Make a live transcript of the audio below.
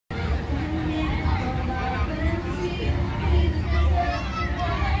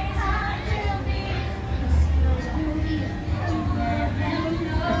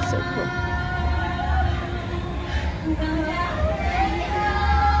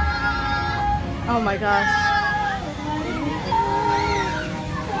Oh my gosh.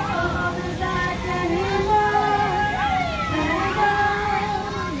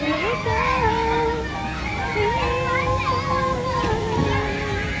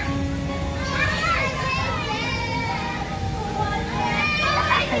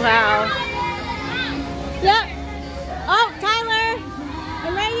 Wow. Yep. Oh, Tyler.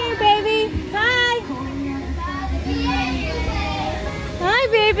 I'm right here, baby. Hi. Hi,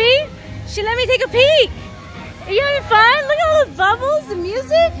 baby. She let me take a peek. Are you having fun? Look at all those bubbles and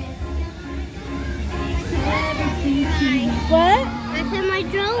music. What? I said my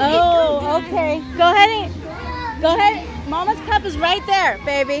drone. Oh, okay. Go ahead. Go ahead. Mama's cup is right there,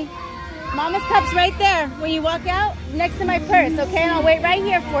 baby. Mama's cup's right there when you walk out, next to my purse, okay? And I'll wait right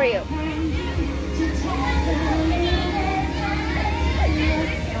here for you.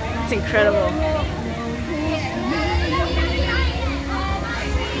 It's incredible.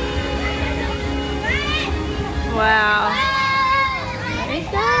 Wow. There you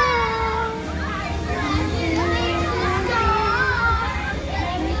go.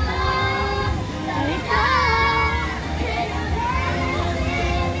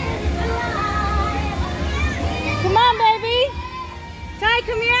 Come on, baby. Ty,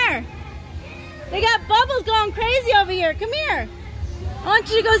 come here. They got bubbles going crazy over here. Come here. I want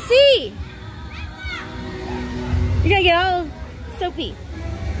you to go see. You're gonna get all soapy.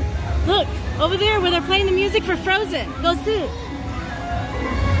 Look, over there where they're playing the music for Frozen. Go see.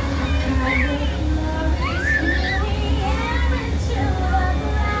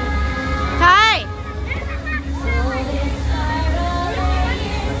 Ty.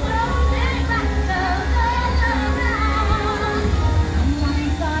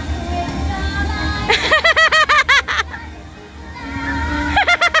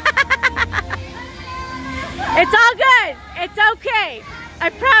 It's all good. It's okay. I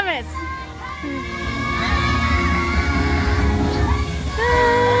promise.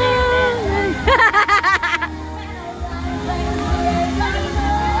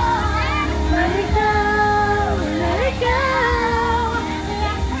 Let it go. Let it go.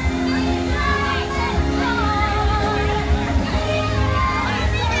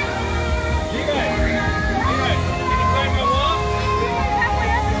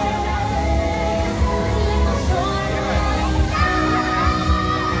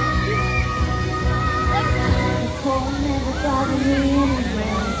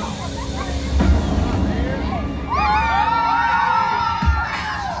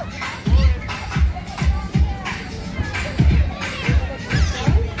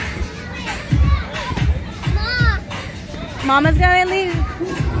 Mama's gonna leave.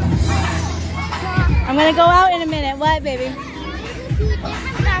 I'm gonna go out in a minute. What, baby?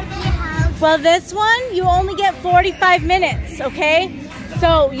 Well, this one, you only get 45 minutes, okay?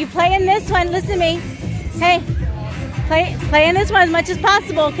 So you play in this one, listen to me. Hey, play in this one as much as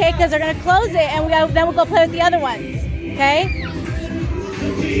possible, okay? Because they're gonna close it and then we'll go play with the other ones, okay?